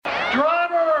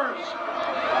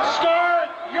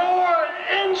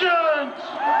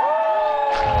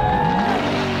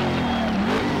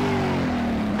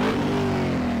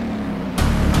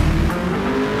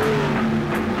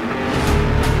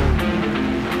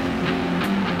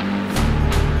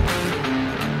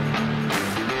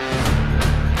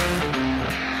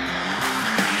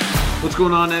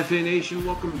going on, FA Nation?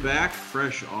 Welcome back,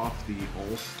 fresh off the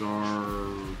All-Star.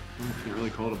 I can't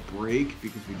really call it a break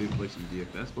because we did play some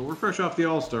DFS, but we're fresh off the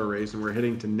All-Star race and we're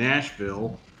heading to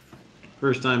Nashville.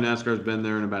 First time NASCAR's been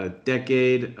there in about a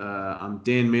decade. I'm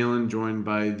Dan Malin, joined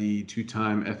by the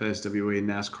two-time FSWA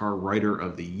NASCAR Writer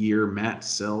of the Year, Matt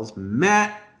Sells.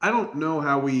 Matt, I don't know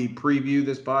how we preview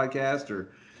this podcast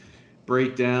or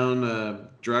break down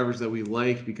drivers that we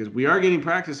like because we are getting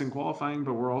practice in qualifying,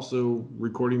 but we're also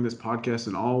recording this podcast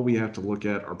and all we have to look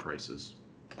at are prices.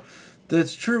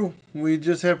 That's true. We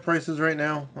just have prices right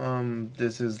now.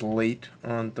 This is late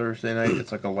on Thursday night.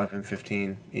 It's like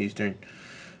 11:15 Eastern.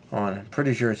 I'm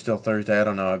pretty sure it's still Thursday. I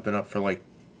don't know. I've been up for like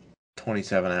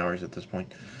 27 hours at this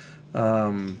point.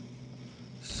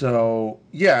 So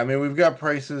yeah, I mean, we've got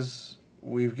prices.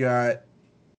 We've got,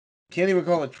 can't even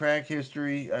call it track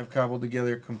history. I've cobbled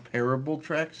together comparable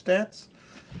track stats,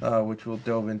 which we'll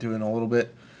delve into in a little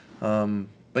bit.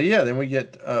 But yeah, then we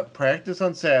get practice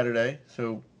on Saturday.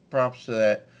 So props to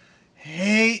that.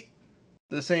 Hate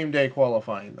the same day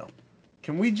qualifying though.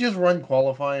 Can we just run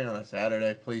qualifying on a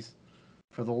Saturday, please?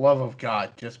 For the love of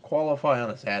God, just qualify on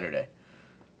a Saturday.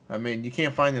 I mean, you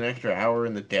can't find an extra hour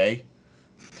in the day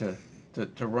to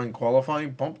run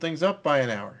qualifying. Bump things up by an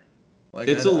hour. Like,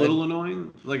 it's a little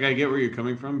annoying. Like, I get where you're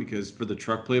coming from because for the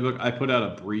truck playbook, I put out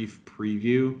a brief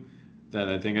preview that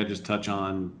I think I just touch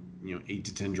on, 8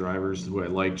 to 10 drivers who I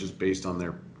like just based on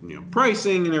their,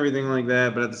 pricing and everything like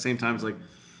that. But at the same time, it's like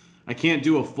I can't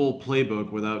do a full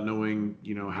playbook without knowing,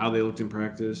 how they looked in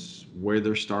practice, where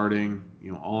they're starting.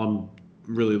 All I'm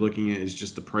really looking at is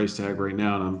just the price tag right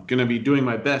now, and I'm going to be doing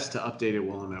my best to update it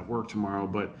while I'm at work tomorrow.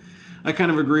 But I kind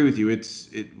of agree with you. It's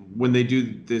when they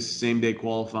do this same day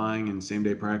qualifying and same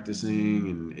day practicing,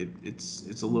 and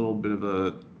it's a little bit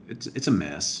of it's a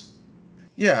mess.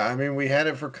 Yeah, I mean, we had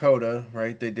it for COTA,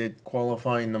 right? They did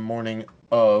qualifying the morning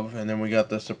of, and then we got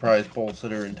the surprise pole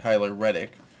sitter in Tyler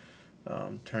Reddick.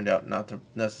 Turned out not to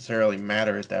necessarily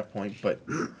matter at that point, but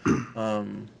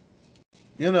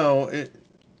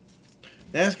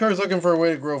NASCAR's looking for a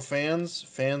way to grow fans.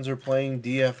 Fans are playing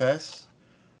DFS.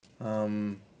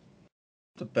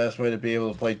 The best way to be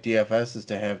able to play DFS is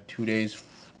to have 2 days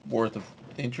worth of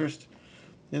interest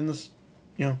in this,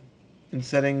 in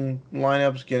setting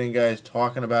lineups, getting guys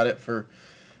talking about it for,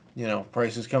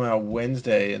 prices come out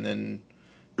Wednesday, and then,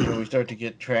 we start to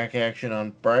get track action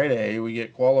on Friday. We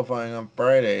get qualifying on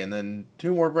Friday, and then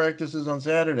 2 more practices on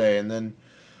Saturday, and then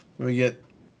we get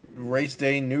race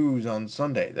day news on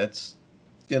Sunday. That's,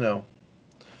 I mean,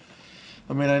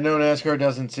 I know NASCAR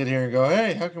doesn't sit here and go,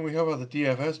 hey, how can we help out the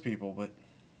DFS people? But,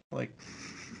 like,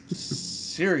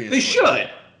 seriously. They should.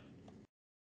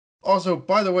 Also,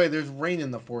 by the way, there's rain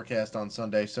in the forecast on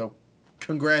Sunday, so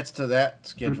congrats to that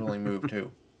scheduling move,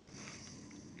 too.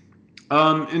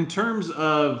 In terms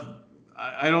of,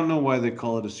 I don't know why they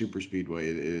call it a super speedway.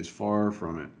 It is far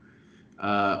from it.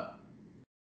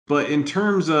 But in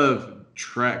terms of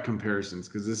track comparisons,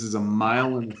 because this is a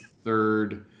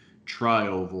 1.3-mile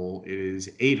tri-oval, it is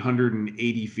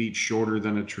 880 feet shorter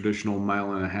than a traditional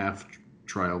 1.5-mile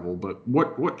tri-oval. But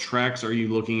what tracks are you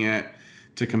looking at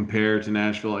to compare to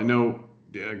Nashville? I know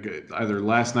either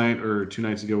last night or 2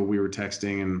 nights ago we were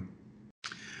texting, and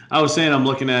I was saying I'm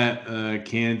looking at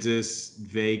Kansas,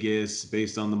 Vegas,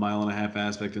 based on the 1.5-mile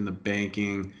aspect and the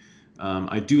banking.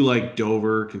 I do like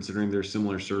Dover, considering they're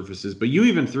similar surfaces. But you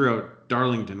even threw out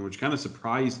Darlington, which kind of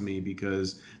surprised me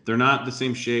because they're not the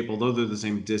same shape, although they're the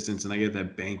same distance, and I get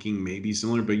that banking may be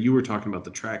similar. But you were talking about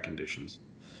the track conditions.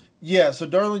 Yeah, so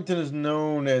Darlington is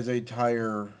known as a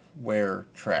tire wear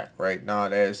track, right?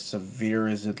 Not as severe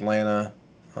as Atlanta,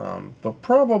 but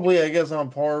probably, I guess, on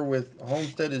par with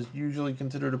Homestead is usually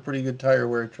considered a pretty good tire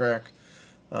wear track.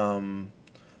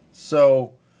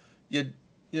 So,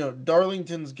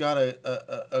 Darlington's got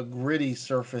a gritty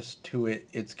surface to it.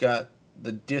 It's got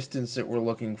the distance that we're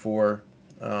looking for.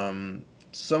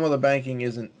 Some of the banking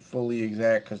isn't fully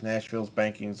exact because Nashville's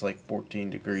banking is like 14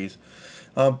 degrees.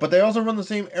 But they also run the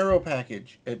same aero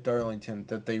package at Darlington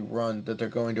that they're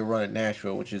going to run at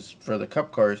Nashville, which is for the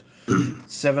Cup cars,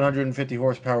 750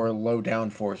 horsepower low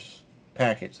downforce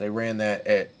package. They ran that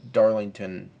at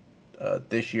Darlington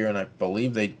this year, and I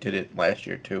believe they did it last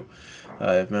year too,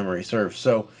 if memory serves.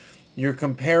 So you're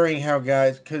comparing how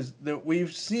guys, because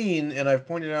we've seen, and I've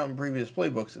pointed out in previous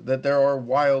playbooks, that there are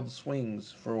wild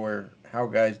swings for how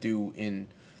guys do in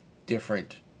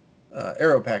different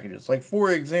aero packages. Like,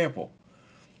 for example,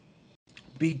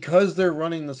 because they're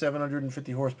running the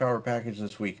 750 horsepower package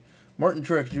this week, Martin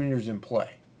Truex Jr. is in play.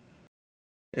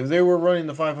 If they were running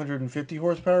the 550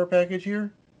 horsepower package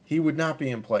here, he would not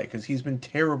be in play because he's been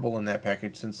terrible in that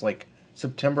package since like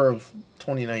September of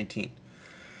 2019.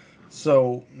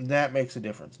 So that makes a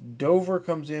difference. Dover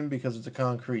comes in because it's a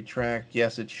concrete track.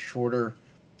 Yes, it's shorter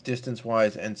distance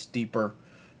wise and steeper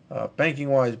banking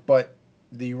wise, but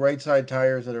the right side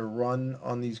tires that are run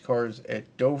on these cars at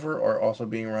Dover are also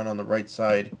being run on the right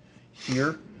side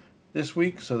here this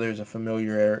week. So there's a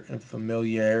familiarity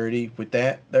with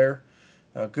that there.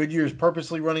 Goodyear is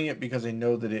purposely running it because they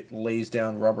know that it lays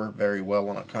down rubber very well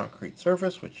on a concrete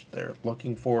surface, which they're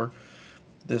looking for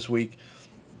this week.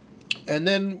 And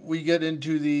then we get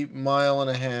into the mile and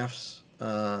a halfs,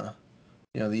 the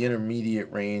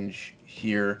intermediate range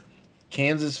here.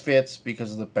 Kansas fits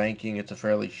because of the banking. It's a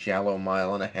fairly shallow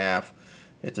mile and a half.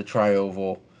 It's a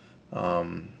tri-oval.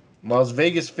 Um, Las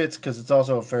Vegas fits because it's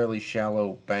also a fairly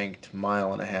shallow banked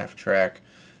mile and a half track,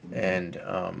 and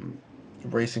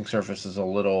racing surface is a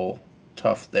little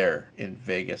tough there in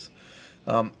Vegas.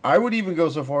 I would even go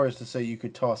so far as to say you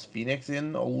could toss Phoenix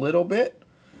in a little bit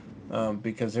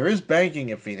because there is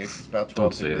banking at Phoenix. It's about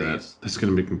Don't 12 say that. degrees. That's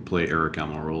going to be play Eric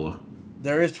Almirola.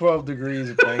 There is 12 degrees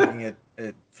of banking at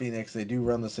Phoenix. They do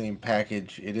run the same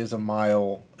package. It is a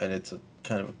mile, and it's a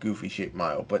kind of a goofy shaped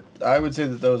mile. But I would say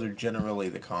that those are generally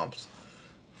the comps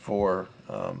for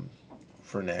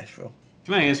Nashville.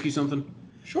 Can I ask you something?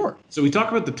 Sure. So we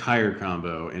talk about the tire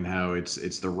combo and how it's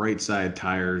the right side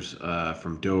tires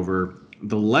from Dover.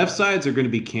 The left sides are going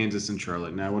to be Kansas and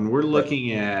Charlotte. Now, when we're Right.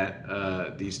 looking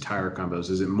at these tire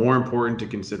combos, is it more important to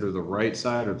consider the right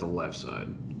side or the left side?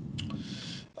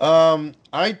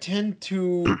 I tend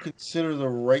to consider the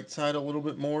right side a little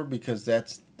bit more because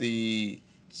that's the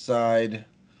side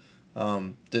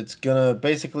that's gonna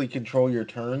basically control your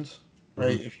turns,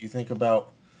 right? Mm-hmm. If you think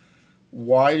about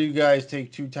why do you guys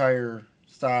take two tire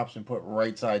stops and put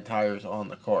right side tires on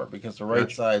the car? Because the right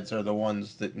Gotcha. sides are the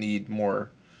ones that need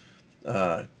more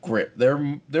grip.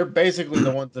 They're basically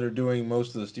the ones that are doing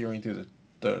most of the steering through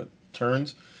the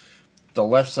turns. The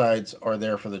left sides are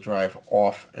there for the drive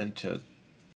off and to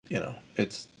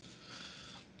it's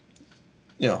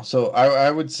so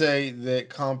I would say that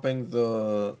comping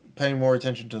the paying more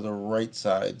attention to the right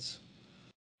sides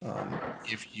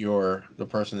if you're the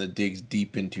person that digs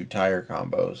deep into tire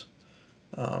combos,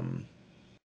 um,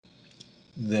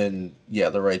 then yeah,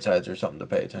 the right sides are something to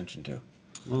pay attention to.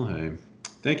 Well, hey,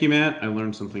 thank you, Matt. I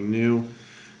learned something new.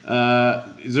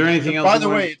 Is there anything And else by you the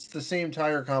want? way, it's the same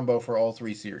tire combo for all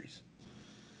three series.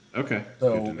 Okay,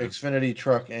 good to So know. Xfinity,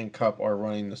 Truck, and Cup are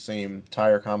running the same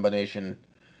tire combination,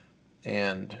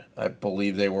 and I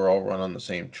believe they were all run on the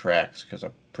same tracks because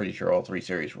I'm pretty sure all three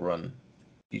series run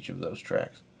each of those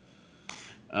tracks.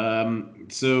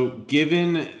 So,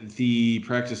 given the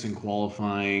practice and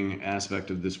qualifying aspect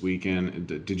of this weekend,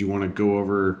 did you want to go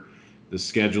over the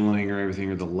scheduling or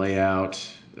everything or the layout?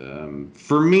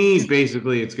 For me,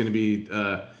 basically, it's going to be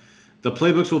the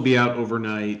playbooks will be out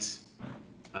overnight.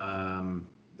 Um,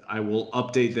 I will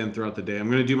update them throughout the day. I'm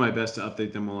going to do my best to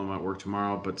update them while I'm at work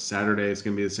tomorrow, but Saturday it's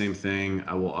going to be the same thing.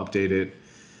 I will update it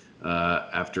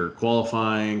after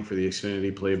qualifying for the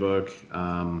Xfinity playbook.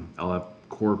 I'll have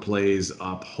core plays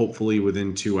up hopefully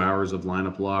within 2 hours of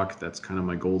lineup lock. That's kind of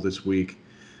my goal this week.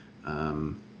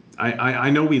 Um, I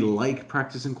know we like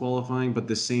practice and qualifying, but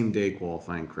the same day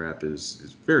qualifying crap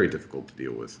is very difficult to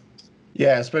deal with.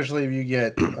 Yeah, especially if you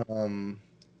get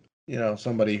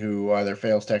somebody who either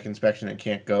fails tech inspection and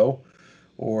can't go,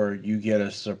 or you get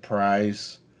a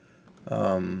surprise,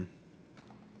 um,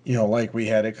 like we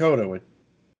had at Coda with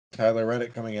Tyler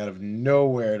Reddick coming out of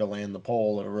nowhere to land the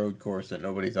pole at a road course that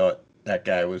nobody thought that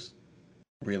guy was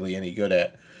really any good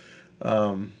at.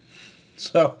 Um,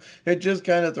 so it just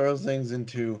kind of throws things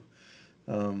into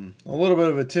a little bit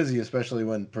of a tizzy, especially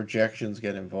when projections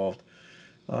get involved.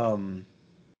 Um,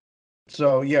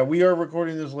 so yeah, we are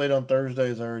recording this late on Thursday.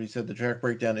 As I already said, the track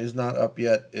breakdown is not up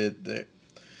yet.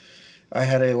 I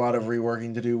had a lot of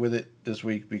reworking to do with it this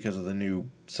week because of the new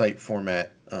site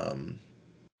format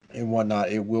and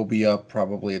whatnot. It will be up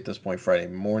probably at this point Friday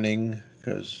morning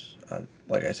because,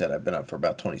 like I said, I've been up for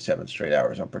about 27 straight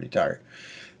hours. I'm pretty tired.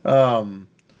 Um,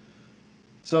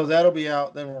 so that'll be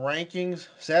out. Then rankings.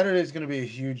 Saturday is going to be a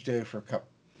huge day for cup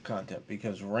content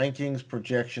because rankings,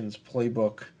 projections,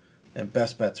 playbook, and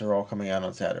best bets are all coming out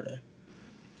on Saturday.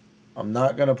 I'm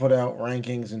not going to put out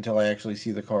rankings until I actually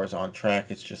see the cars on track.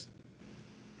 It's just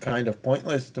kind of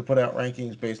pointless to put out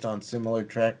rankings based on similar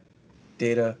track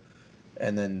data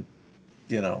and then,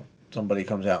 somebody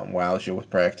comes out and wows you with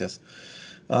practice.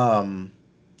 Um,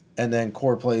 and then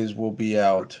core plays will be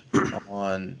out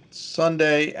on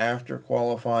Sunday after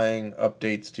qualifying.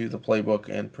 Updates to the playbook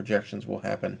and projections will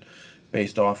happen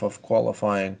based off of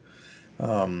qualifying.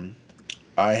 Um,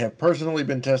 I have personally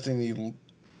been testing the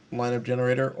lineup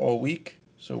generator all week,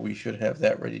 so we should have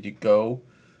that ready to go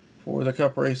for the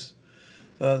cup race.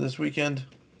 this weekend.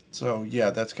 So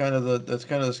yeah, that's kind of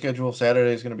the schedule.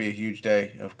 Saturday is going to be a huge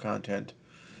day of content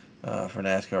for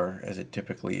NASCAR, as it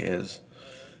typically is.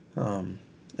 Um,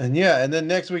 and yeah, and then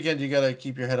next weekend you got to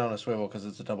keep your head on a swivel because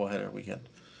it's a doubleheader weekend.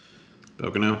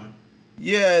 Pocono.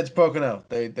 Yeah, it's Pocono.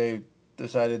 They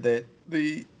decided that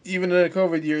the even in a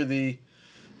COVID year the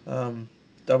um,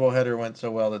 doubleheader went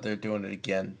so well that they're doing it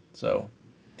again. So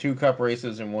 2 Cup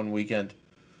races in one weekend.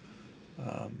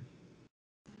 Um,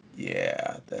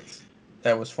 yeah,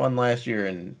 that was fun last year,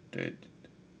 and it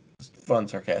was fun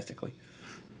sarcastically.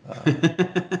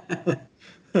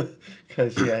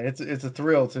 Because yeah, it's a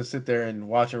thrill to sit there and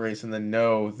watch a race and then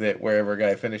know that wherever a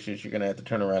guy finishes, you're gonna have to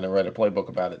turn around and write a playbook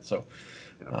about it. So,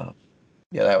 Yep. uh,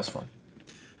 yeah, that was fun.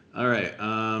 All right.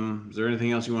 Is there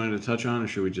anything else you wanted to touch on, or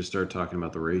should we just start talking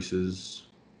about the races?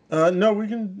 No, we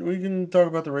can talk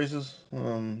about the races.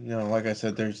 Like I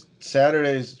said, there's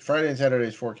Saturdays, Friday and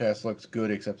Saturday's forecast looks good,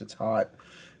 except it's hot,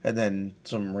 and then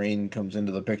some rain comes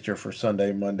into the picture for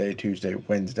Sunday, Monday, Tuesday,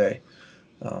 Wednesday.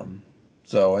 Um,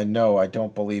 so I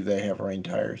don't believe they have rain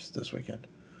tires this weekend.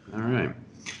 All right.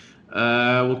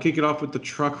 We'll kick it off with the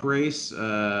truck race.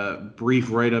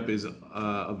 Brief write up is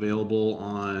available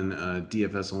on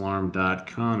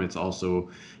dfsalarm.com. It's also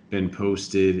been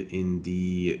posted in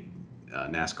the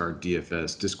NASCAR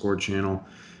DFS Discord channel.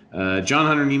 John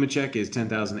Hunter Nemechek is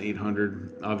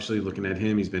 10,800. Obviously, looking at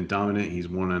him, he's been dominant. He's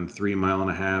won on 3 mile and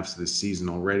a halves this season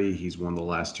already. He's won the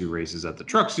last 2 races at the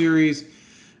Truck Series.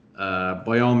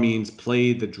 By all means,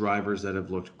 play the drivers that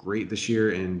have looked great this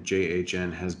year, and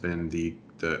JHN has been the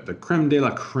creme de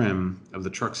la creme of the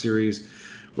Truck Series.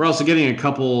 We're also getting a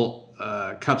couple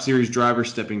Cup Series drivers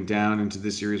stepping down into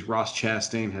this series. Ross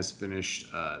Chastain has finished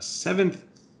seventh,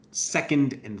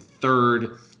 second, and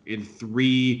third in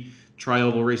 3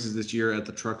 tri-oval races this year at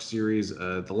the Truck Series.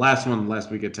 The last one last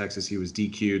week at Texas, he was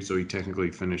DQ'd, so he technically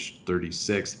finished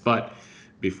 36th, but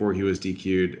before he was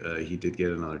DQ'd, he did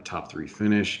get another top 3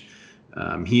 finish.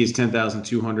 He is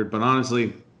 10,200, but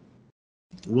honestly,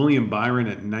 William Byron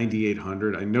at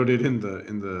 9,800. I noted in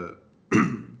the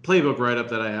playbook write up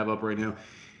that I have up right now.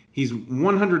 He's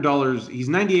 $100. He's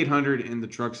 9,800 in the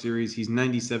Truck Series. He's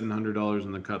 $9,700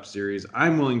 in the Cup Series.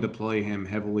 I'm willing to play him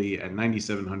heavily at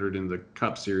 9,700 in the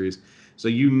Cup Series. So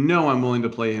I'm willing to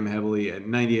play him heavily at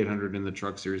 9,800 in the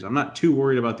Truck Series. I'm not too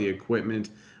worried about the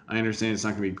equipment. I understand it's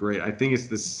not going to be great. I think it's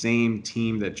the same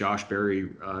team that Josh Berry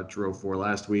drove for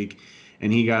last week,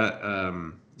 and he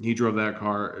drove that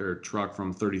car or truck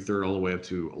from 33rd all the way up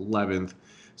to 11th.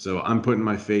 So I'm putting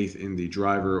my faith in the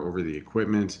driver over the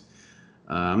equipment.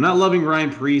 I'm not loving Ryan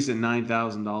Preece at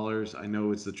 $9,000. I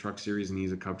know it's the Truck Series and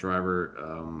he's a Cup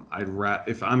driver.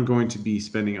 If I'm going to be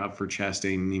spending up for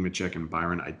Chastain, Nemechek, and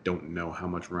Byron, I don't know how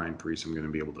much Ryan Preece I'm going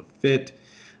to be able to fit.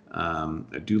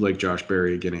 I do like Josh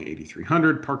Berry again at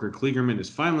 8,300. Parker Kligerman is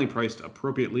finally priced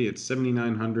appropriately at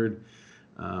 7,900.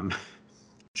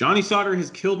 Johnny Sauter has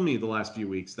killed me the last few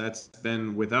weeks. That's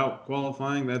been without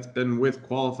qualifying. That's been with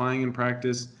qualifying in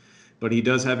practice. But he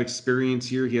does have experience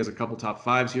here. He has a couple top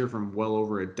 5s here from well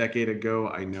over a decade ago.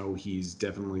 I know he's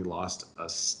definitely lost a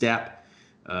step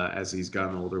as he's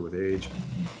gotten older with age.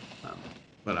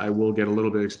 But I will get a little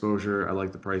bit of exposure. I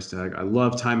like the price tag. I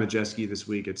love Ty Majeski this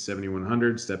week at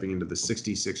 7,100, stepping into the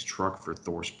 66 truck for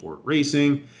Thor Sport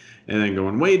Racing. And then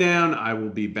going way down, I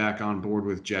will be back on board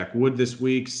with Jack Wood this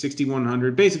week,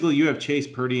 6,100. Basically, you have Chase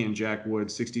Purdy and Jack Wood,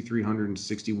 6,300 and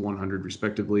 6,100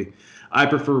 respectively. I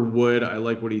prefer Wood. I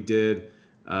like what he did.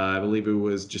 I believe it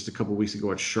was just a couple weeks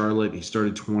ago at Charlotte. He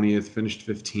started 20th, finished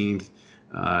 15th.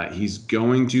 He's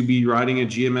going to be riding a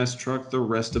GMS truck the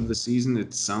rest of the season.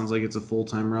 It sounds like it's a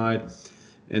full-time ride.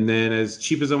 And then as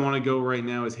cheap as I want to go right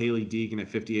now is Haley Deegan at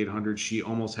 5,800. She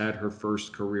almost had her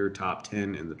first career top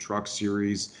 10 in the Truck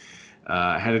Series.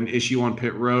 Had an issue on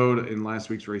pit road in last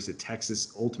week's race at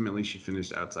Texas. Ultimately, she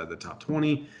finished outside the top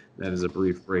 20. That is a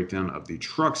brief breakdown of the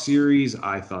Truck Series.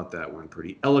 I thought that went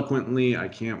pretty eloquently. I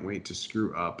can't wait to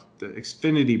screw up the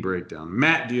Xfinity breakdown.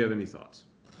 Matt, do you have any thoughts?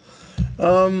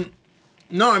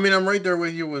 No, I mean I'm right there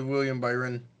with you with William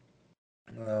Byron.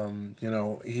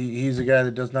 He's a guy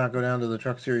that does not go down to the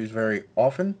Truck Series very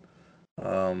often.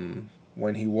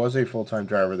 When he was a full-time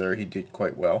driver there, he did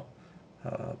quite well.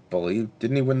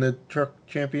 Didn't he win the truck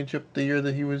championship the year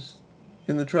that he was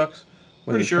in the trucks?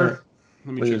 Pretty sure.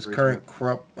 Let me check His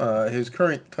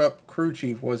current Cup crew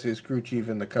chief was his crew chief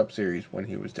in the Cup Series when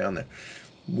he was down there.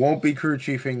 Won't be crew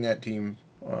chiefing that team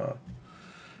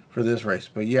for this race,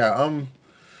 but yeah,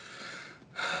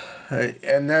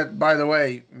 and that, by the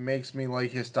way, makes me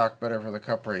like his stock better for the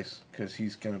Cup race because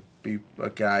he's going to be a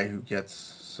guy who gets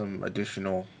some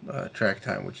additional track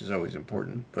time, which is always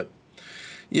important. But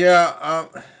Yeah,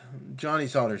 Johnny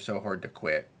Sauter's so hard to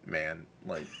quit, man.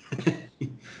 Like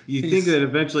You think he's that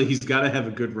eventually he's got to have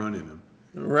a good run in him.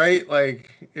 right.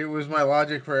 Like it was my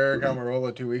logic for Eric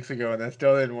Almirola 2 weeks ago, and that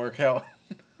still didn't work out.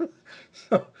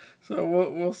 so so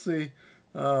we'll see.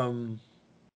 Um,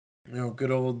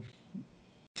 good old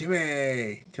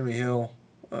Timmy Hill.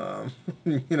 Um,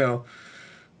 you know,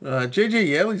 JJ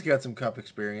Yeley's got some cup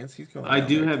experience. He's going I down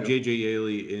do there have too. JJ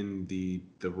Yaley in the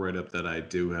write up that I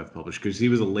do have published because he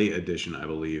was a late addition, I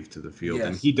believe, to the field,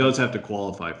 and Yes. he does have to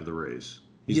qualify for the race.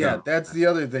 He's Yeah, got that's the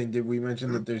other thing. Did we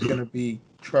mention that there's going to be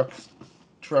trucks?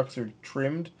 Trucks are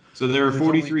trimmed. so there are There's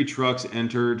only 43 trucks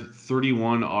entered,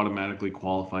 31 automatically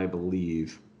qualify, I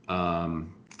believe.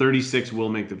 36 will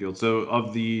make the field. So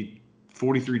of the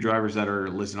 43 drivers that are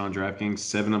listed on DraftKings,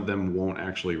 7 of them won't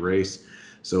actually race.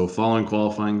 So following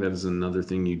qualifying, that is another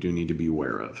thing you do need to be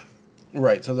aware of.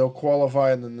 right. So they'll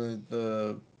qualify, and then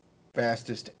the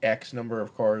fastest X number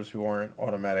of cars who aren't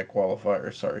automatic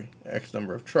qualifiers. Sorry, X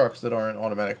number of trucks that aren't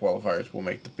automatic qualifiers will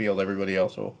make the field. Everybody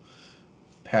else will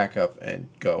pack up and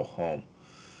go home.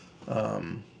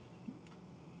 Um,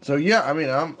 so yeah, I mean,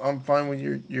 I'm fine with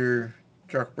your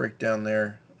truck breakdown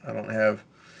there. I don't have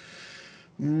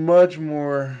much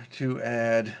more to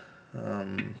add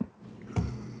um,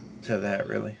 to that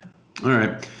really. All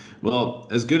right. Well,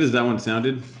 as good as that one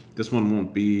sounded, this one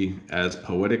won't be as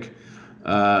poetic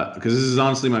because this is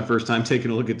honestly my first time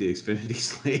taking a look at the Xfinity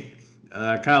slate.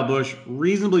 Kyle Busch,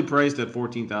 reasonably priced at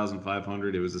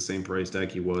 14,500. It was the same price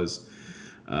tag he was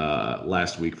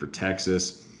last week for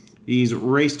Texas. He's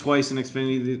raced twice in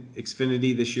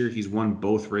Xfinity this year. He's won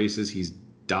both races. He's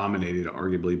dominated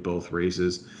arguably both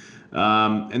races.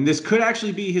 And this could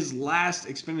actually be his last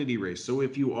Xfinity race. So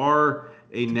if you are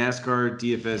a NASCAR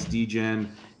DFS DGen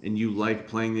and you like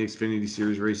playing the Xfinity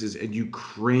Series races and you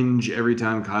cringe every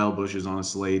time Kyle Busch is on a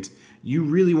slate, you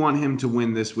really want him to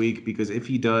win this week because if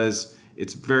he does,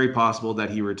 it's very possible that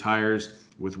he retires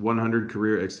with 100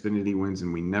 career Xfinity wins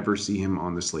and we never see him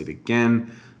on the slate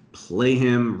again. Play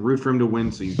him, root for him to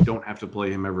win so you don't have to play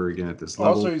him ever again at this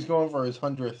level. Also, he's going for his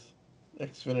 100th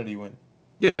Xfinity win.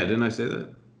 Yeah, didn't I say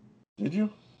that? Did you?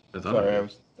 I thought I Sorry,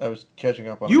 did. I was catching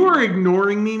up on. You are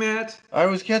ignoring me, Matt. I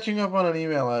was catching up on an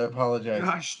email. I apologize.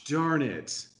 Gosh darn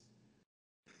it.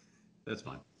 That's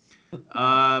fine.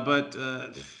 But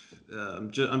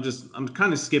I'm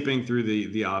kind of skipping through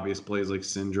the obvious plays like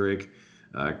Cindric,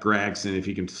 Gragson, if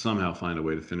he can somehow find a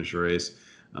way to finish a race.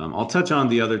 I'll touch on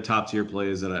the other top tier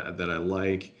plays that I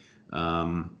like.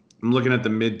 I'm looking at the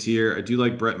mid tier. I do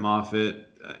like Brett Moffitt.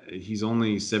 He's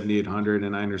only 7,800,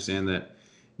 and I understand that,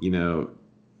 you know,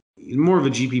 more of a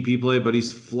GPP play, but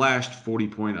he's flashed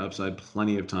 40-point upside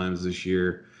plenty of times this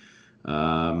year.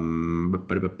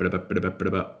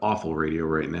 Awful radio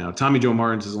right now. Tommy Joe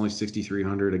Martins is only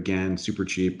 6,300. Again, super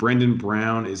cheap. Brendan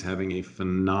Brown is having a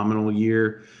phenomenal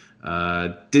year.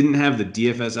 Didn't have the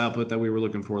DFS output that we were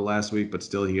looking for last week, but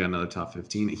still he got another top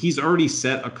 15. He's already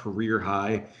set a career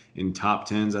high in top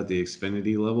 10s at the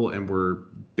Xfinity level, and we're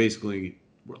basically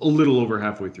a little over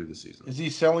halfway through the season. Is he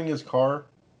selling his car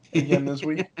again this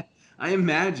week? I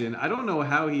imagine. I don't know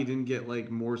how he didn't get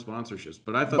like more sponsorships,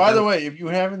 but I thought. By the way, if you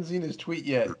haven't seen his tweet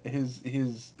yet, his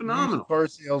phenomenal used car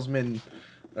salesman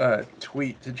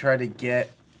tweet to try to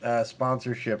get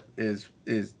sponsorship is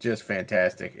just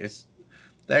fantastic. It's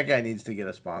that guy needs to get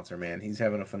a sponsor, man. He's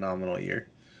having a phenomenal year.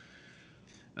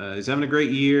 He's having a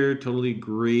great year. Totally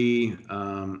agree.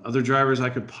 Other drivers I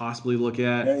could possibly look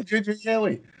at. Hey, JJ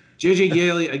Yeley. JJ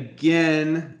Yeley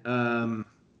again.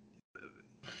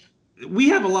 We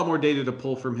have a lot more data to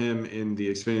pull from him in the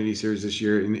Xfinity Series this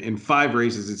year. In 5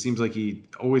 races, it seems like he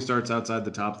always starts outside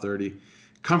the top 30,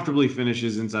 comfortably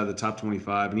finishes inside the top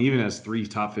 25, and even has 3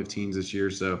 top 15s this year.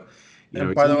 So,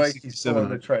 and by the way, he's pulling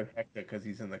the trifecta because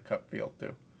he's in the Cup field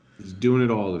too. He's doing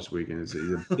it all this weekend. He's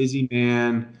a busy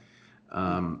man.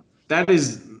 That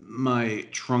is my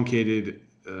truncated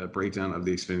breakdown of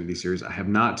the Xfinity Series. I have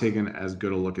not taken as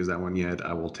good a look as that one yet.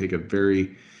 I will take a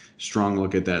very strong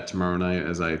look at that tomorrow night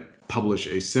as I publish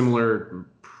a similar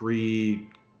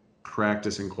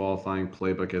pre-practice and qualifying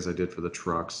playbook as I did for the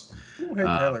trucks. Who had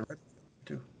Tyler Reddick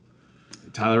too?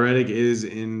 Tyler Reddick is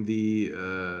in the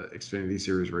Xfinity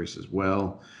Series race as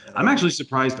well. I'm actually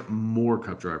surprised more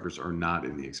Cup drivers are not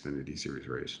in the Xfinity Series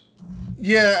race.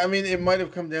 Yeah, I mean, it might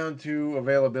have come down to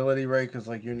availability, right? Because,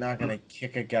 like, you're not going to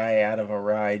kick a guy out of a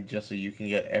ride just so you can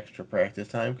get extra practice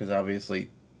time, because obviously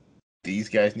these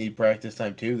guys need practice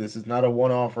time too. This is not a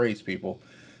one-off race, people.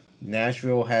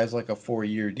 Nashville has, like, a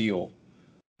 4-year deal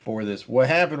for this. What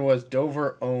happened was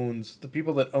Dover owns, the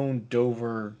people that own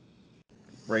Dover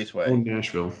Raceway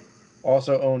Nashville.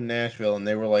 also own Nashville, and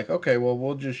they were like, okay, well,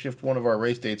 we'll just shift one of our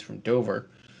race dates from Dover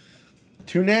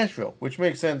to Nashville, which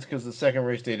makes sense because the second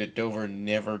race date at Dover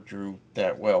never drew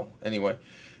that well. Anyway,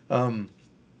 um,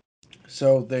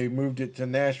 so they moved it to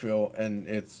Nashville, and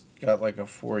it's got like a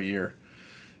 4-year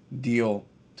deal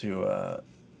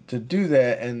to do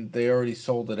that, and they already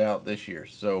sold it out this year.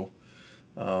 So,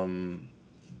 um,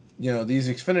 these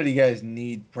Xfinity guys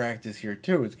need practice here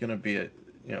too. It's going to be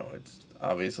it's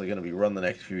obviously going to be run the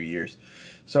next few years.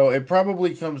 So it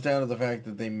probably comes down to the fact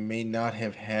that they may not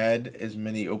have had as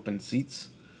many open seats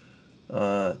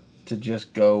uh, to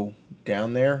just go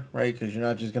down there, right? Because you're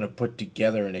not just going to put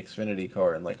together an Xfinity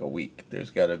car in like a week. There's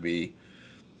got to be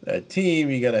a team.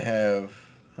 You got to have,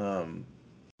 um,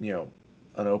 you know,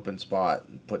 an open spot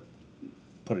and put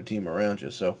a team around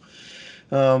you. So,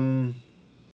 um,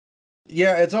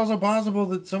 yeah, it's also possible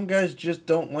that some guys just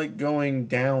don't like going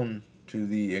down to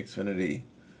the Xfinity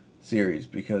series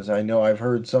because I know I've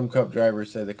heard some Cup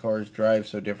drivers say the cars drive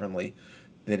so differently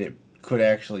that it could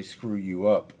actually screw you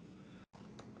up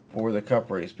for the Cup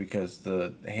race because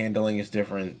the handling is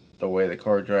different. The way the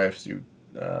car drives through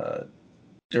uh,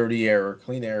 dirty air or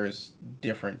clean air is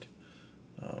different.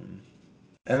 Um,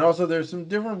 and also, there's some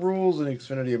different rules in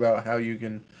Xfinity about how you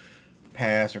can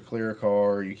pass or clear a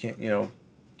car. You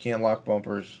can't lock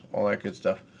bumpers, all that good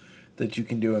stuff that you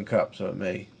can do in Cup. So it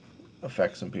may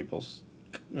affect some people's,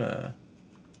 uh,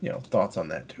 thoughts on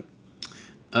that too.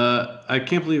 I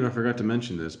can't believe I forgot to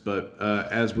mention this, but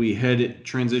as we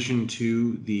transition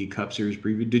to the Cup Series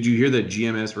preview, did you hear that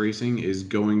GMS Racing is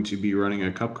going to be running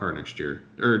a Cup car next year?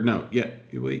 Or no,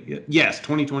 wait, yes,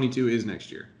 2022 is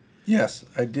next year. Yes,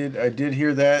 I did. I did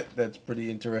hear that. That's pretty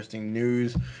interesting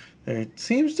news. There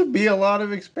seems to be a lot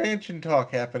of expansion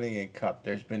talk happening in Cup.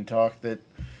 There's been talk that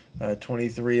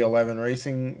 2311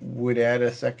 Racing would add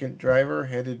a second driver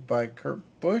headed by Kurt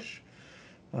Busch.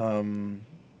 Um,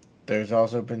 there's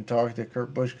also been talk that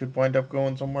Kurt Busch could wind up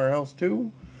going somewhere else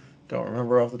too. Don't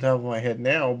remember off the top of my head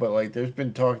now, but like there's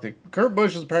been talk that Kurt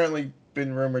Busch has apparently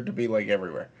been rumored to be like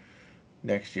everywhere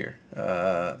next year.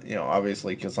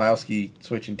 Obviously Keselowski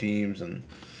switching teams and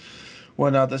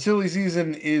whatnot. The silly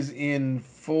season is in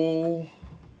full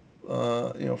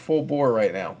bore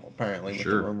right now. Apparently with the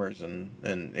Sure. rumors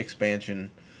and expansion.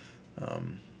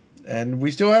 Um, and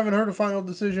we still haven't heard a final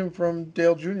decision from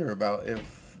Dale Jr. about if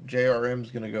JRM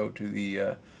is going to go to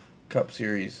the Cup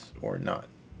Series or not.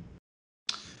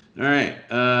 All right.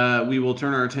 We will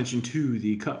turn our attention to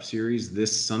the Cup Series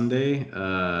this Sunday.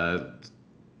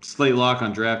 Slate lock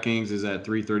on DraftKings is at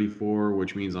 334,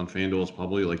 which means on FanDuel it's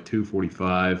probably like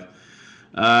 245.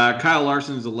 Kyle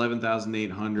Larson is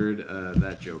 11,800.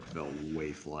 That joke fell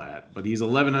way flat, but he's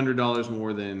 $1,100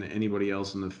 more than anybody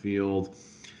else in the field.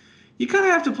 You kind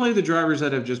of have to play the drivers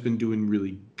that have just been doing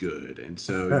really good, and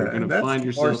so you're going to find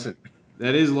yourself. Larson.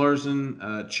 That is Larson.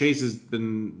 Chase has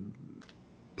been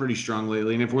pretty strong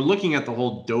lately, and if we're looking at the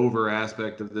whole Dover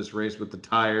aspect of this race with the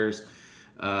tires,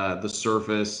 the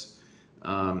surface.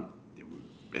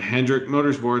 Hendrick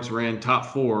Motorsports ran top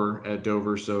 4 at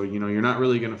Dover, so you're not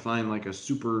really going to find like a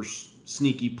super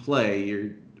sneaky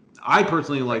play. I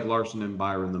personally like Larson and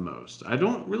Byron the most. I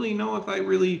don't really know if I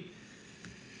really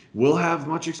will have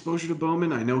much exposure to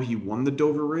Bowman. I know he won the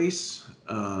Dover race,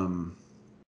 but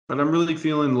I'm really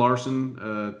feeling Larson.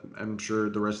 I'm sure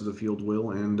the rest of the field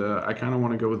will, and I kind of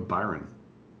want to go with Byron.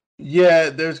 Yeah,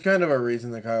 there's kind of a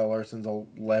reason that Kyle Larson's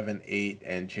 11-8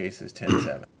 and Chase is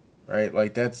 10-7. Right?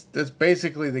 Like that's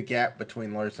basically the gap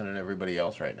between Larson and everybody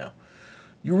else right now.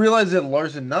 You realize that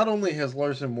Larson, not only has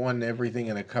Larson won everything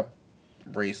in a Cup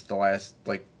race the last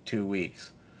like 2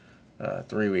 weeks,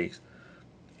 3 weeks,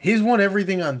 he's won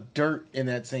everything on dirt in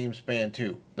that same span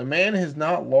too. The man has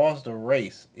not lost a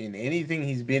race in anything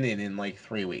he's been in like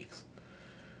 3 weeks.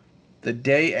 The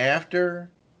day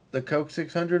after the Coke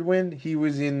 600 win, he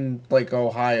was in like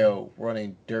Ohio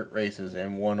running dirt races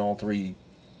and won all 3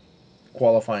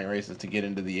 qualifying races to get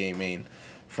into the A main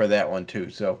for that one too.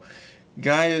 So,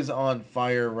 guy is on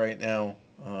fire right now.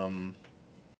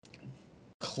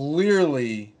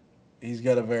 Clearly, he's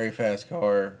got a very fast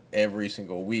car every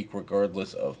single week,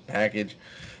 regardless of package.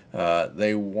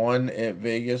 They won at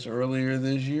Vegas earlier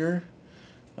this year.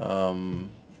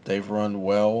 They've run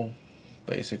well,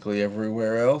 basically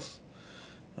everywhere else.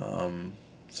 Um,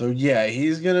 so yeah,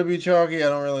 he's gonna be chalky. I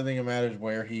don't really think it matters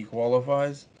where he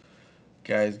qualifies.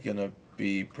 Guy's gonna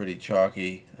be pretty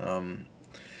chalky.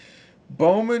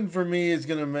 Bowman for me is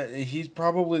he's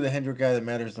probably the Hendrick guy that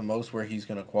matters the most where he's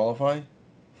gonna qualify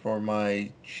for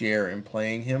my share in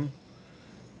playing him.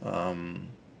 Um,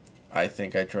 I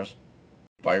think I trust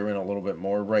Byron a little bit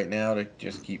more right now to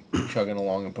just keep chugging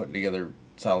along and putting together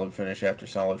solid finish after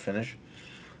solid finish.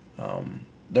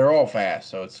 They're all fast,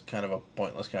 so it's kind of a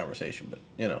pointless conversation, but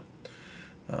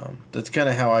That's kind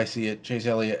of how I see it. Chase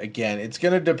Elliott, again, it's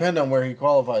going to depend on where he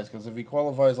qualifies, because if he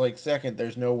qualifies like second,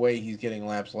 there's no way he's getting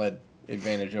laps led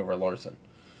advantage over Larson.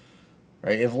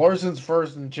 Right? If Larson's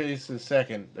first and Chase is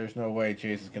second, there's no way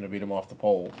Chase is going to beat him off the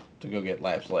pole to go get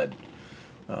laps led.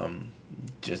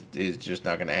 Just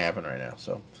not going to happen right now.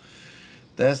 So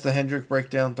that's the Hendrick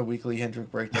breakdown, the weekly Hendrick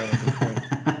breakdown at this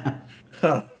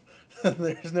point.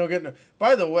 There's no getting.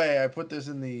 By the way, I put this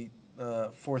in the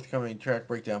forthcoming track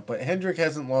breakdown, but Hendrick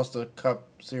hasn't lost a Cup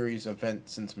Series event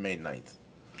since May 9th.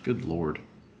 Good Lord.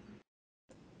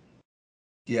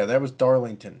 Yeah, that was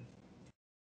Darlington.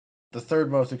 The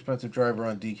third most expensive driver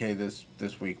on DK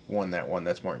this week won that one.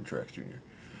 That's Martin Truex Jr.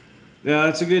 Yeah,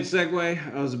 that's a good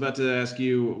segue. I was about to ask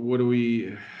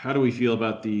you, how do we feel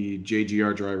about the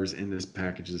JGR drivers in this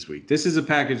package this week? This is a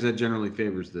package that generally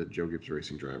favors the Joe Gibbs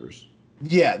Racing drivers.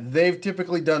 Yeah, they've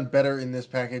typically done better in this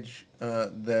package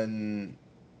than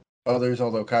others,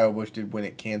 although Kyle Busch did win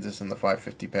at Kansas in the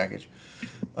 550 package.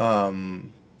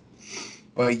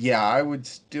 But yeah, I would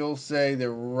still say that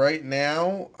right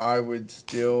now, I'll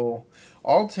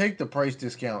take the price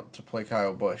discount to play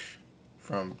Kyle Busch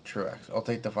from Truex. I'll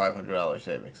take the $500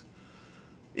 savings.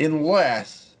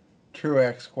 Unless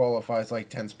Truex qualifies like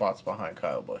 10 spots behind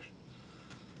Kyle Busch.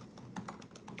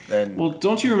 Then, well,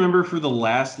 don't you remember for the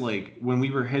last, like, when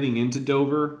we were heading into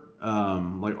Dover,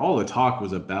 like all the talk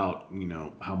was about,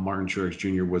 how Martin Truex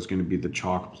Jr. was going to be the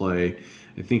chalk play.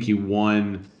 I think he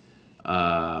won,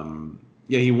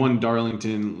 he won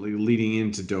Darlington leading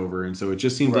into Dover, and so it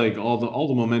just seemed like all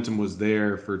the momentum was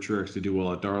there for Truex to do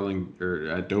well at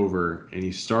Dover, and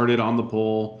he started on the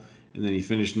pole, and then he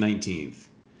finished 19th.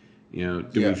 Do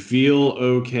we feel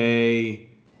okay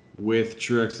with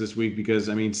Truex this week? Because,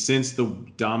 since the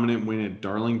dominant win at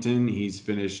Darlington, he's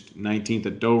finished 19th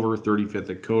at Dover, 35th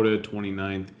at COTA,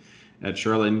 29th at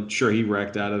Charlotte. And sure, he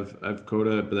wrecked out of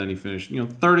COTA, but then he finished,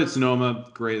 third at Sonoma.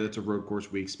 Great, that's a road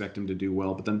course. We expect him to do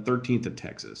well. But then 13th at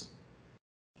Texas.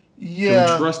 Yeah.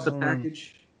 Can we trust the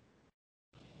package?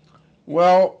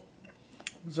 Well,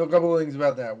 so a couple of things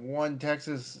about that. One,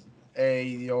 Texas,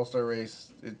 the All-Star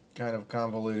race, it kind of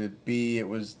convoluted. B, it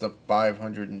was the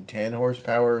 510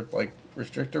 horsepower, like,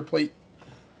 restrictor plate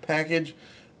package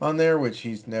on there, which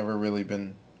he's never really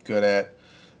been good at.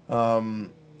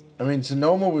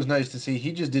 Sonoma was nice to see.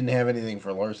 He just didn't have anything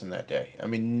for Larson that day.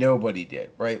 Nobody did,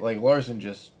 right? Like, Larson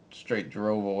just straight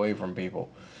drove away from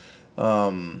people.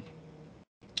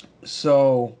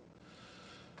 So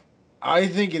I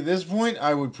think at this point,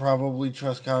 I would probably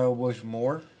trust Kyle Busch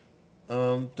more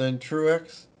than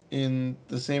Truex in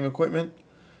the same equipment.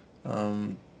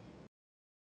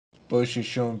 Busch has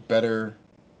shown better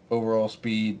overall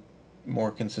speed,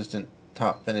 more consistent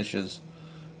top finishes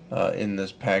in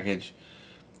this package.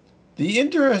 The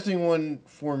interesting one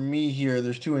for me here,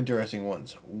 there's two interesting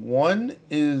ones. One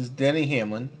is Denny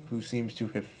Hamlin, who seems to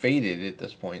have faded at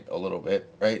this point a little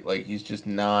bit, right? Like, he's just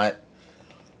not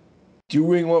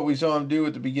doing what we saw him do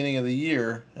at the beginning of the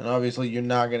year, and obviously you're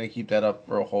not going to keep that up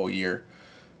for a whole year.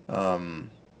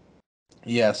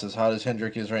 Yes, as hot as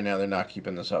Hendrick is right now, they're not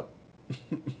keeping this up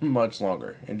much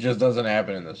longer. It just doesn't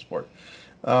happen in this sport.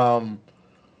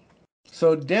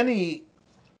 So Denny,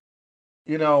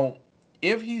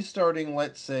 if he's starting,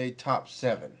 let's say, top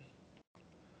 7,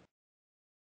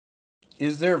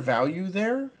 is there value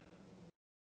there?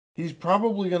 He's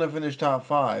probably going to finish top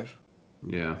 5.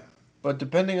 Yeah. But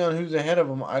depending on who's ahead of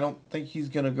him, I don't think he's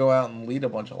going to go out and lead a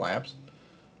bunch of laps.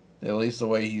 At least the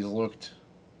way he's looked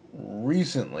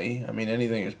recently.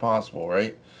 Anything is possible,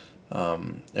 right?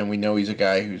 And we know he's a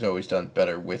guy who's always done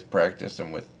better with practice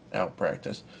than without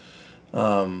practice.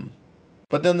 But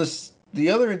then the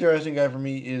other interesting guy for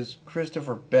me is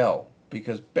Christopher Bell,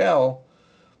 because Bell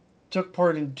took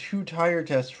part in 2 tire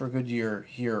tests for Goodyear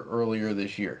here earlier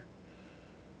this year.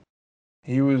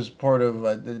 He was part of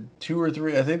the 2 or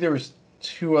 3. I think there was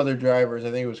 2 other drivers.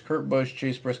 I think it was Kurt Busch,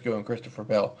 Chase Briscoe, and Christopher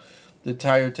Bell. The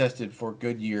tire tested for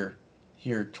Goodyear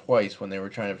here twice when they were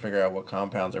trying to figure out what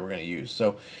compounds they were going to use.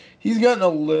 So he's gotten a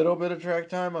little bit of track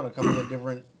time on a couple of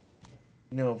different,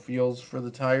 fields for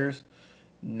the tires.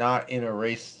 Not in a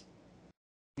race,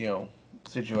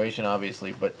 situation,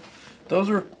 obviously. But those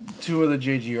are 2 of the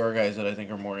JGR guys that I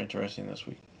think are more interesting this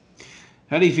week.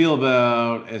 How do you feel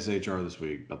about SHR this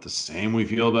week? About the same we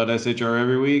feel about SHR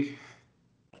every week?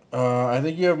 I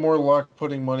think you have more luck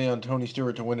putting money on Tony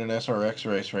Stewart to win an SRX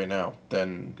race right now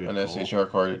than an SHR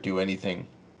car to do anything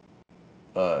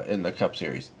in the Cup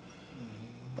Series.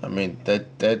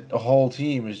 That whole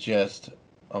team is just,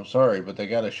 I'm sorry, but they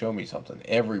got to show me something.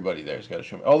 Everybody there's got to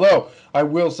show me. Although, I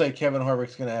will say Kevin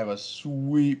Harvick's going to have a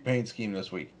sweet paint scheme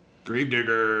this week.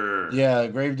 Gravedigger. Yeah,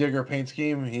 Gravedigger paint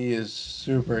scheme. He is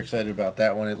super excited about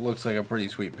that one. It looks like a pretty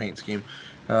sweet paint scheme.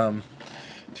 Um,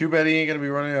 Too bad he ain't gonna be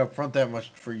running up front that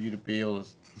much for you to be able to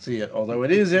see it. Although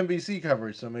it is NBC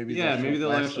coverage, so maybe Yeah, they'll show maybe they'll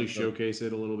less actually of the. showcase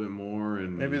it a little bit more,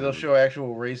 and Maybe they'll show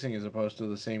actual racing as opposed to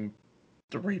the same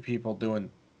three people doing,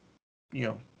 you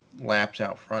know, laps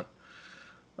out front.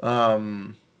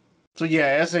 Um, so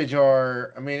yeah,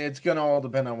 SHR. I mean, it's gonna all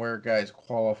depend on where guys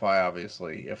qualify.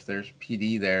 Obviously, if there's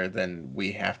PD there, then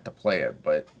we have to play it.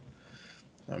 But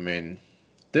I mean,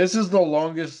 this is the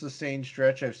longest sustained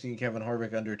stretch I've seen Kevin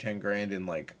Harvick under 10 grand in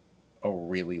like a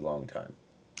really long time.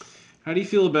 How do you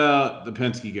feel about the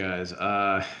Penske guys?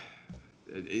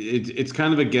 It's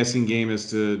kind of a guessing game as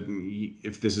to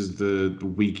if this is the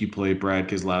week you play Brad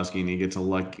Keselowski and he gets a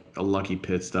lucky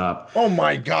pit stop. Oh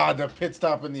my God, the pit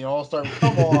stop in the All Star.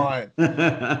 Come on.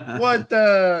 What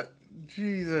the?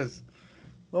 Jesus.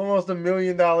 Almost $1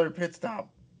 million pit stop.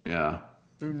 Yeah.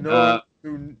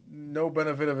 Through no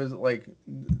benefit of his, like,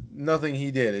 nothing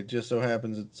he did. It just so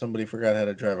happens that somebody forgot how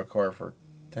to drive a car for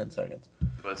 10 seconds.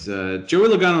 But Joey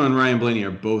Logano and Ryan Blaney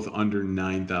are both under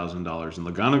 $9,000, and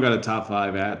Logano got a top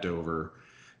 5 at Dover.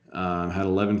 Had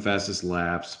 11 fastest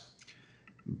laps.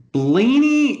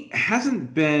 Blaney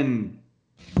hasn't been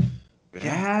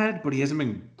bad, but he hasn't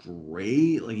been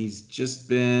great. Like he's just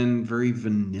been very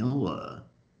vanilla.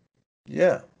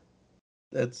 Yeah.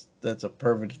 That's a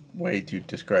perfect way to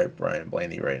describe Ryan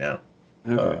Blaney right now.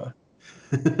 Okay.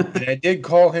 And I did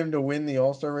call him to win the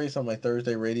All Star race on my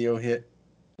Thursday radio hit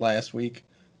last week.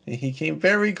 He came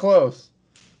very close.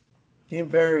 Came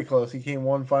very close. He came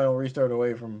one final restart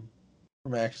away from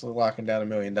actually locking down $1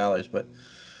 million. But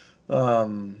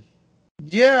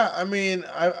yeah, I mean,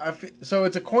 so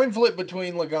it's a coin flip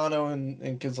between Logano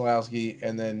and Keselowski,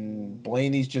 and then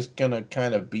Blaney's just gonna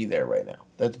kind of be there right now.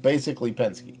 That's basically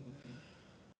Penske.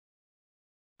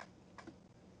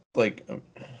 Like,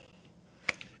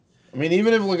 I mean,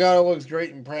 even if Logano looks great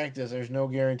in practice, there's no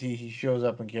guarantee he shows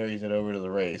up and carries it over to the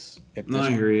race. No, I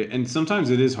hear you. And sometimes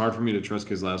it is hard for me to trust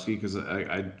Keselowski because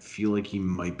I feel like he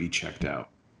might be checked out.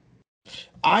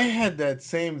 I had that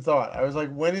same thought. I was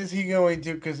like, when is he going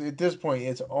to? Because at this point,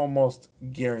 it's almost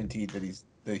guaranteed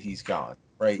that he's gone,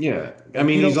 right? Yeah. I Like,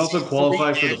 mean, you he's don't also see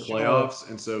qualified for three the national, playoffs,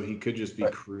 and so he could just be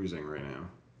right, cruising right now.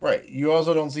 right. You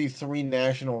also don't see three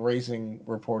national racing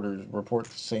reporters report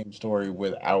the same story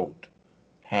without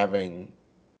having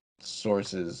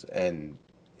sources and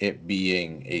it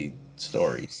being a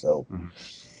story. So,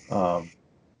 um,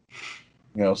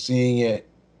 seeing it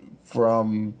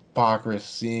from Pockrass,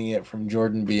 seeing it from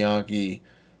Jordan Bianchi,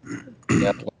 the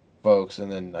athletic folks, and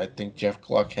then I think Jeff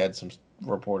Gluck had some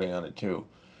reporting on it too.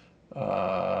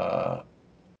 Uh,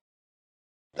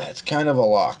 that's kind of a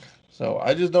lock. So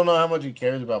I just don't know how much he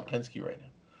cares about Penske right now.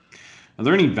 Are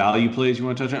there any value plays you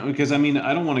want to touch on? Because I mean,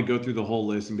 I don't want to go through the whole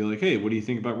list and be like, "Hey, what do you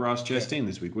think about Ross Chastain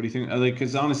this week? What do you think?" Like,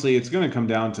 because honestly, it's going to come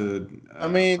down to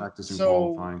practice and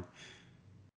qualifying.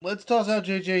 Let's toss out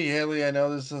JJ Yeley. I know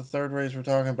this is the third race we're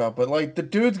talking about, but like the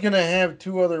dude's gonna have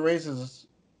two other races.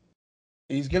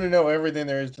 He's gonna know everything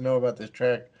there is to know about this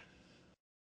track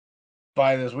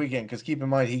by this weekend. Because keep in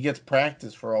mind, he gets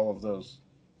practice for all of those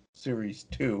series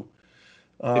too.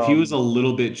 If he was a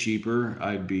little bit cheaper,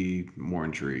 I'd be more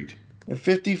intrigued. At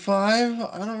 55,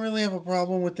 I don't really have a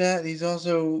problem with that. He's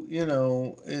also,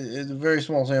 it's a very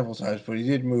small sample size, but he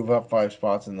did move up 5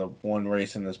 spots in the one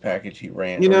race in this package he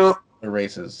ran. The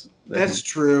races. That's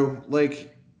true.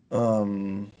 Like,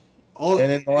 and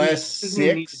in the he last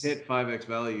doesn't need to 6, hit 5x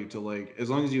value to like, as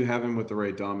long as you have him with the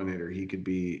right dominator, he could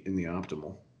be in the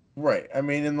optimal. right. I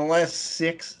mean, in the last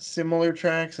 6 similar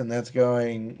tracks, and that's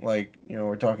going like,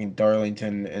 we're talking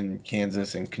Darlington and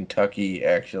Kansas and Kentucky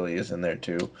actually is in there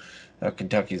too.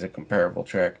 Kentucky's a comparable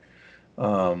track.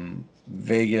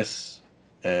 Vegas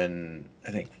and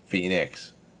I think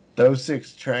Phoenix. Those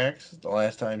 6 tracks, the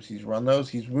last times he's run those,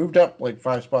 he's moved up like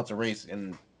 5 spots a race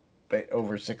in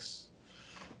over 6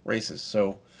 races.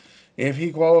 So if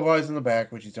he qualifies in the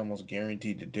back, which he's almost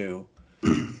guaranteed to do,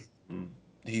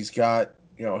 he's got,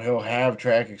 he'll have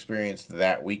track experience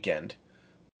that weekend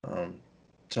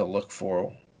to look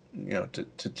for,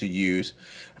 to use.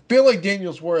 I feel like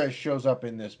Daniel Suarez shows up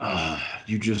in this.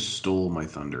 You just stole my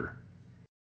thunder.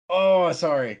 Oh,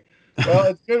 sorry. Well,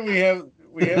 it's good we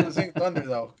have the same thunder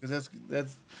though, because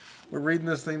that's we're reading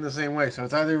this thing the same way. So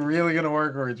it's either really gonna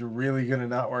work or it's really gonna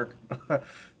not work.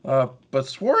 But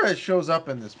Suarez shows up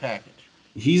in this package.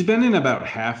 He's been in about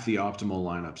half the optimal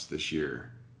lineups this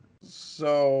year.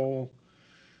 So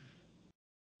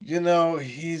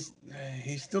he's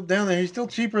still down there. He's still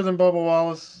cheaper than Bubba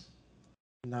Wallace.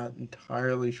 Not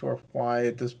entirely sure why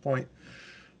at this point.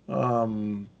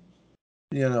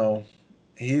 you know,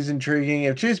 he's intriguing.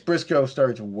 If Chase Briscoe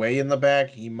starts way in the back,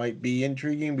 he might be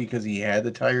intriguing because he had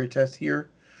the tire test here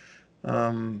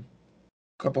a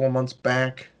couple of months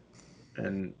back.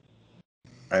 And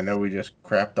I know we just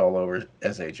crapped all over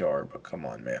SHR, but come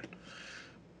on, man.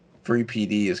 Free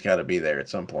PD has got to be there at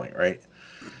some point, right?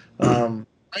 Ryan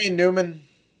Newman,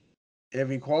 if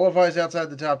he qualifies outside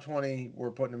the top 20,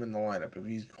 we're putting him in the lineup. If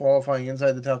he's qualifying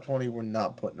inside the top 20, we're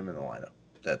not putting him in the lineup.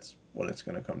 That's what it's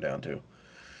going to come down to.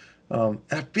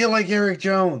 I feel like Eric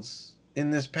Jones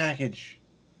in this package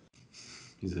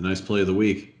He's a nice play of the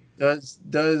week.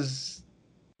 does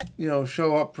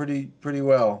show up pretty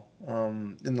well.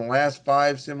 In the last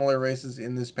 5 similar races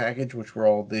in this package, which were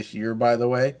all this year, by the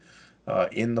way,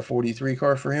 in the 43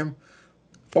 car for him,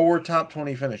 4 top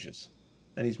 20 finishes,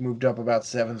 and he's moved up about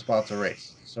 7 spots a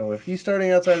race. So if he's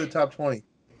starting outside the top 20,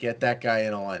 get that guy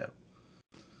in a lineup.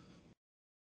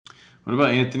 What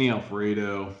about Anthony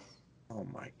Alfredo? Oh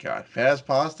my God, Fast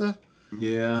Pasta?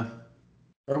 Yeah.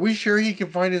 Are we sure he can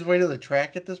find his way to the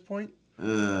track at this point?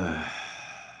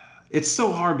 It's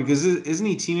so hard because isn't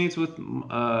he teammates with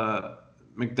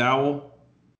McDowell?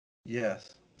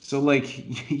 Yes. So like,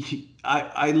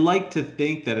 I like to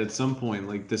think that at some point,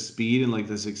 like the speed and like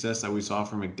the success that we saw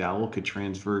from McDowell could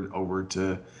transfer over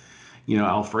to,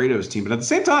 Alfredo's team. But at the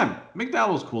same time,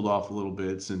 McDowell's cooled off a little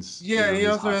bit since Yeah, he his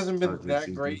also hot hasn't been start to the that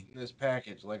season. great in this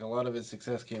package. Like a lot of his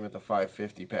success came at the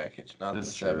 550 package, not the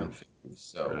That's true. 750.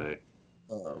 So, Right.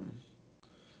 um,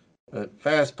 but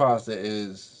Fast Pasta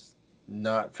is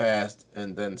not fast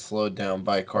and then slowed down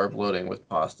by carb loading with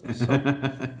pasta.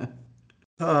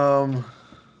 So, um,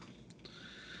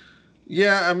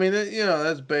 yeah, I mean,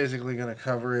 that's basically going to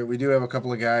cover it. We do have a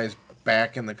couple of guys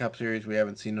back in the Cup Series we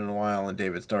haven't seen in a while, and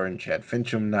David Starr and Chad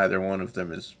Fincham. Neither one of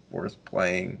them is worth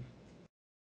playing.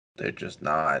 They're just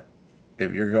not.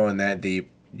 If you're going that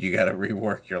deep, you got to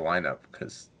rework your lineup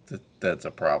because that's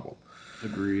a problem.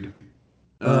 Agreed.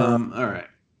 Uh, All right.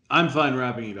 I'm fine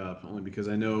wrapping it up only because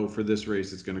I know for this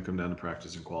race it's going to come down to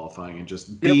practice and qualifying and just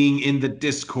yep. being in the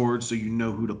Discord so you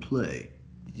know who to play.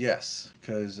 Yes,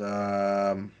 because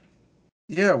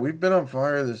yeah, we've been on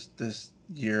fire this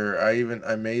year.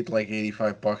 I made like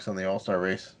 $85 on the All Star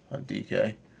race on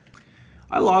DK.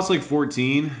 I lost like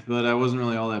 14, but I wasn't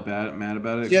really all that mad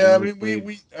about it because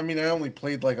Yeah, I mean I only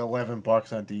played like $11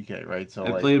 on DK, right? So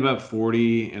I like played about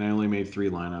 40 and I only made 3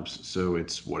 lineups, so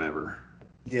it's whatever.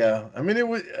 yeah, I mean it I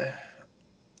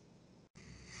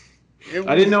didn't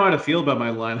was know how to feel about my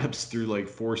lineups through like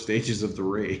 4 stages of the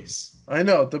race. I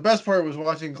know the best part was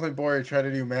watching Clint Boyer try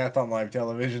to do math on live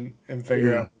television and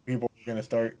figure Yeah. out where people were gonna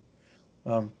start.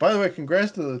 By the way,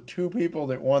 congrats to the 2 people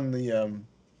that won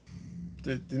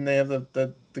didn't they have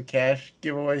the cash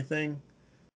giveaway thing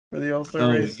for the All Star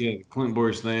Oh race? yeah, the Clinton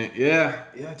Boris thing. Yeah,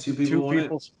 yeah, two The two people won it.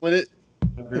 people split it,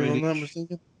 A if grand I'm not each.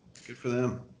 mistaken. Good for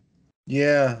them.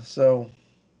 Yeah, so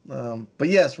but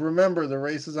yes, remember the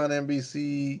race is on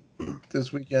NBC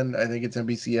this weekend. I think it's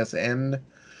NBCSN.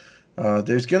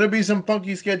 There's going to be some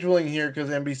funky scheduling here because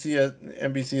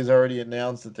NBC has already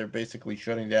announced that they're basically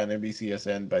shutting down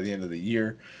NBCSN by the end of the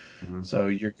year. Mhm. So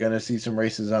you're going to see some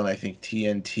races on, I think,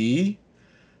 TNT.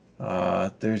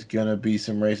 There's going to be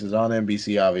some races on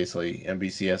NBC, obviously,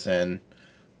 NBCSN.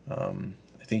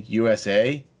 I think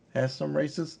USA has some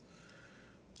races.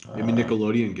 Maybe Uh,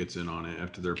 Nickelodeon gets in on it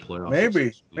after their playoff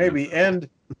maybe, success in the maybe. NFL. And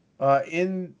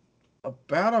in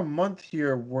about a month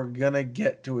here, we're going to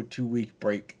get to a 2 week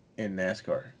break in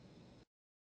NASCAR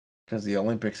because the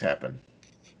Olympics happen.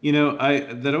 I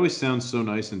that always sounds so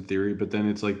nice in theory, but then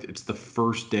it's like it's the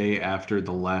first day after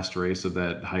the last race of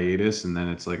that hiatus, and then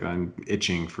it's like I'm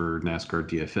itching for NASCAR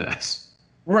DFS.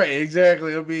 Right,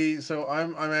 exactly. It'll be so.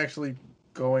 I'm actually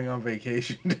going on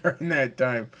vacation during that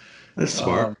time. That's Um,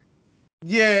 smart.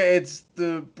 yeah, it's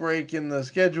the break in the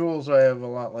schedule, so I have a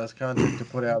lot less content to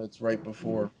put out. It's right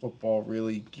before football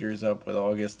really gears up with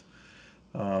August.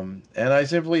 And I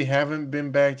simply haven't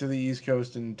been back to the East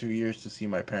Coast in 2 years to see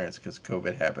my parents because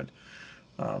COVID happened.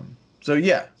 So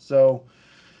yeah, so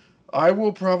I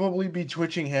will probably be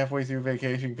twitching halfway through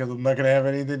vacation because I'm not gonna have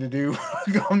anything to do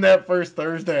on that first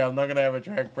Thursday. I'm not gonna have a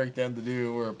track breakdown to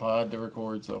do or a pod to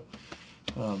record. So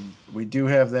we do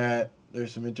have that.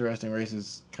 There's some interesting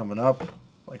races coming up.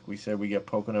 Like we said, we get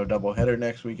Pocono doubleheader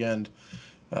next weekend.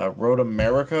 Road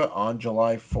America on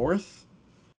July 4th.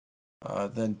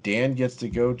 Then Dan gets to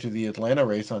go to the Atlanta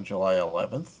race on July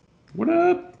 11th. What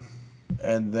up?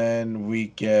 And then we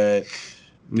get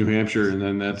New Hampshire, and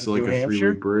then that's like New a 3 week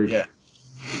Hampshire. break. Yeah.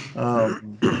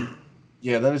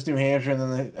 Yeah, then it's New Hampshire, and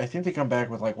then I think they come back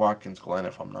with like Watkins Glen,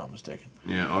 if I'm not mistaken.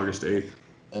 Yeah, August 8th.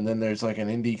 And then there's like an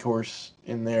Indy course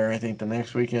in there, I think, the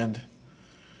next weekend.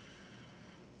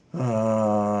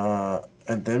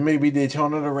 And then maybe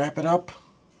Daytona to wrap it up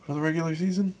for the regular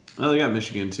season. Oh, they got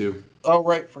Michigan too. Oh,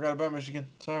 right, forgot about Michigan.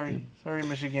 Sorry,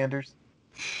 Michiganders.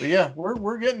 But yeah,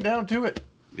 we're getting down to it.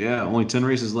 Yeah, only 10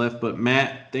 races left. But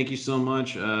Matt, thank you so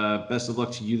much. Best of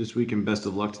luck to you this week, and best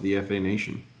of luck to the FA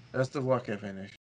Nation. Best of luck, FNH.